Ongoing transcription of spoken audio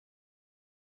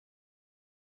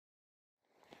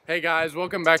Hey guys,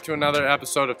 welcome back to another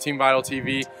episode of Team Vital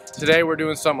TV. Today we're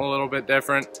doing something a little bit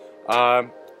different.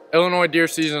 Illinois deer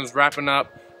season is wrapping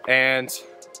up and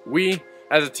we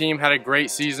as a team had a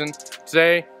great season.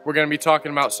 Today we're going to be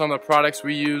talking about some of the products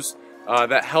we used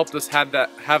that helped us have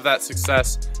that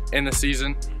success in the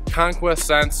season. ConQuest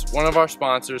Scents, one of our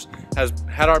sponsors, has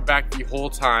had our back the whole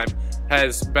time,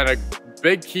 has been a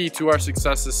big key to our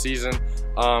success this season.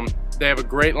 They have a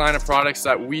great line of products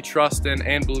that we trust in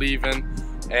and believe in,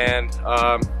 and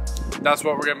that's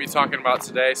what we're going to be talking about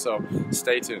today, so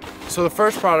stay tuned. So the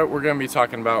first product we're going to be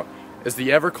talking about is the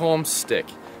Evercalm Stick.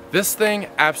 This thing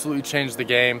absolutely changed the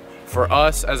game for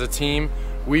us as a team.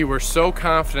 We were so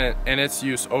confident in its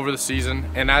use over the season,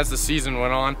 and as the season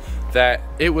went on, that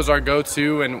it was our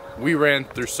go-to, and we ran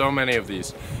through so many of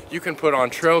these. You can put on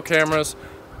trail cameras,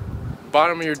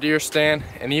 bottom of your deer stand,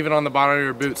 and even on the bottom of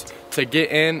your boots to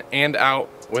get in and out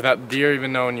without the deer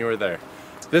even knowing you were there.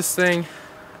 This thing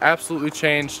absolutely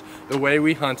changed the way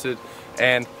we hunted,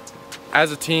 and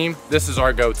as a team, this is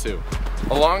our go-to.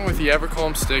 Along with the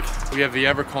Evercalm Stick, we have the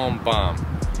Evercalm Bomb.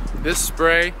 This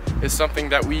spray is something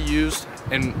that we used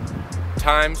in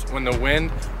times when the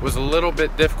wind was a little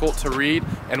bit difficult to read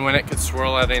and when it could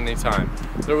swirl at any time.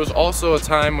 There was also a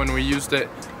time when we used it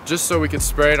just so we could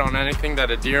spray it on anything that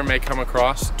a deer may come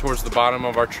across towards the bottom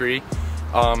of our tree.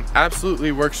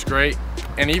 Absolutely works great,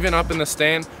 and even up in the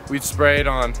stand we'd spray it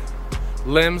on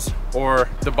limbs or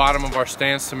the bottom of our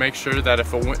stands to make sure that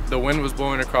if the wind was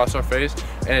blowing across our face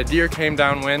and a deer came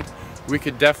downwind, we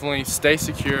could definitely stay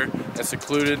secure and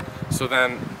secluded, so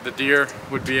then the deer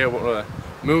would be able to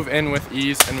move in with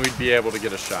ease and we'd be able to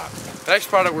get a shot. The next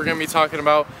product we're going to be talking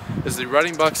about is the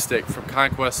Rutting Buck Stick from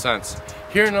ConQuest Scents.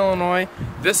 Here in Illinois,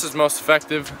 this is most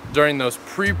effective during those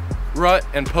pre-rut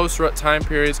and post-rut time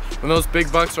periods when those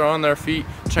big bucks are on their feet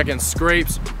checking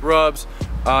scrapes, rubs,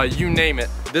 you name it.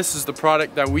 This is the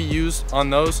product that we use on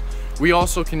those. We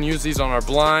also can use these on our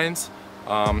blinds,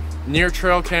 near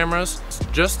trail cameras,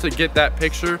 just to get that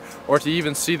picture or to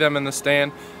even see them in the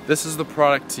stand. This is the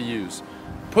product to use.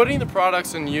 Putting the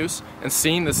products in use and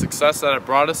seeing the success that it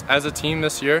brought us as a team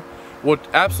this year will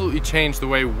absolutely change the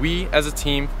way we as a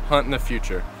team hunt in the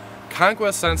future.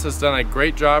 ConQuest Scents has done a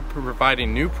great job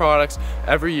providing new products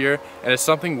every year, and it's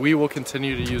something we will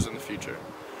continue to use in the future.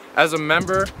 As a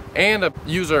member and a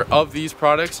user of these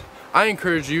products, I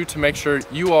encourage you to make sure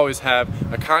you always have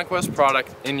a ConQuest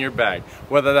product in your bag.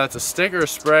 Whether that's a stick or a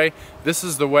spray, this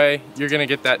is the way you're going to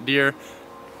get that deer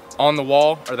on the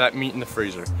wall or that meat in the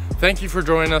freezer. Thank you for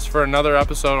joining us for another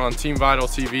episode on Team Vital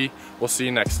TV. We'll see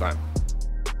you next time.